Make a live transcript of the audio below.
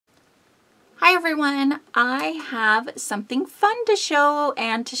everyone, I have something fun to show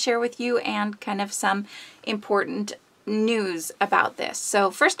and to share with you and kind of some important news about this. So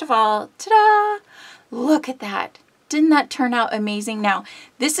first of all, ta-da! Look at that. Didn't that turn out amazing? Now,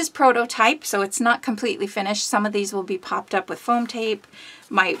 this is prototype, so it's not completely finished. Some of these will be popped up with foam tape.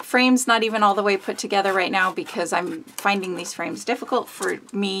 My frame's not even all the way put together right now because I'm finding these frames difficult. For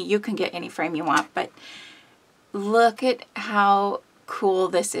me, you can get any frame you want, but look at how cool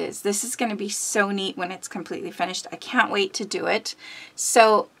this is. This is going to be so neat when it's completely finished. I can't wait to do it.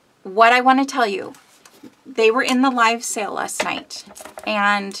 So what I want to tell you, they were in the live sale last night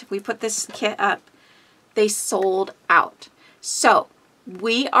and we put this kit up. They sold out. So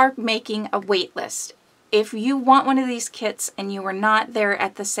we are making a wait list. If you want one of these kits and you were not there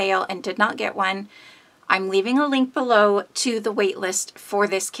at the sale and did not get one, I'm leaving a link below to the wait list for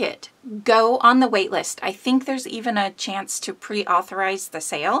this kit. Go on the wait list. I think there's even a chance to pre-authorize the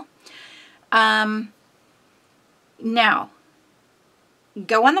sale. Now,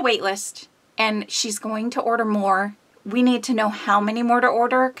 go on the wait list and she's going to order more. We need to know how many more to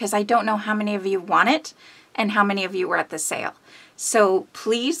order because I don't know how many of you want it and how many of you were at the sale. So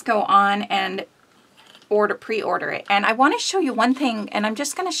please go on and pre-order it. And I want to show you one thing, and I'm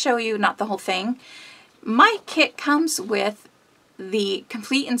just going to show you, not the whole thing. My kit comes with the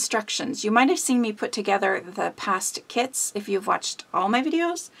complete instructions. You might have seen me put together the past kits if you've watched all my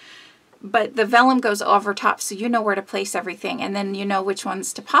videos, but the vellum goes over top so you know where to place everything, and then you know which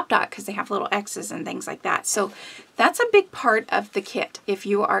ones to pop dot because they have little X's and things like that. So that's a big part of the kit if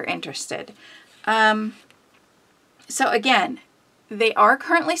you are interested. So again, they are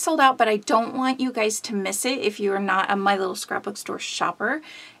currently sold out, but I don't want you guys to miss it. If you are not a My Little Scrapbook Store shopper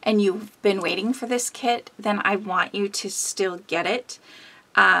and you've been waiting for this kit, then I want you to still get it.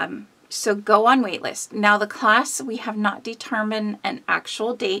 So go on waitlist. Now the class, we have not determined an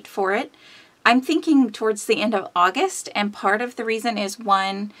actual date for it. I'm thinking towards the end of August, and part of the reason is,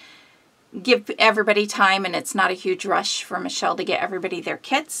 one, give everybody time and it's not a huge rush for Michelle to get everybody their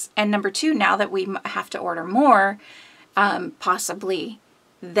kits. And number two, now that we have to order more, possibly,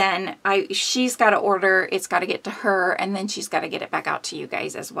 then she's got to order, it's got to get to her, and then she's got to get it back out to you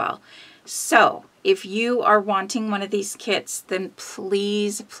guys as well. So if you are wanting one of these kits, then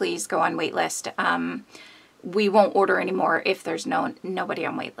please, please go on waitlist. We won't order anymore if there's nobody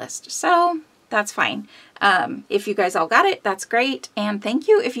on waitlist. So that's fine. If you guys all got it, that's great. And thank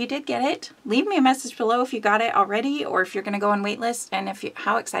you if you did get it. Leave me a message below if you got it already or if you're going to go on waitlist and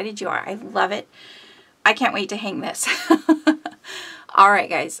how excited you are. I love it. I can't wait to hang this. All right,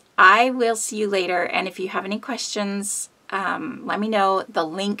 guys, I will see you later. And if you have any questions, let me know. The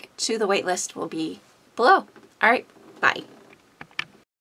link to the waitlist will be below. All right, bye.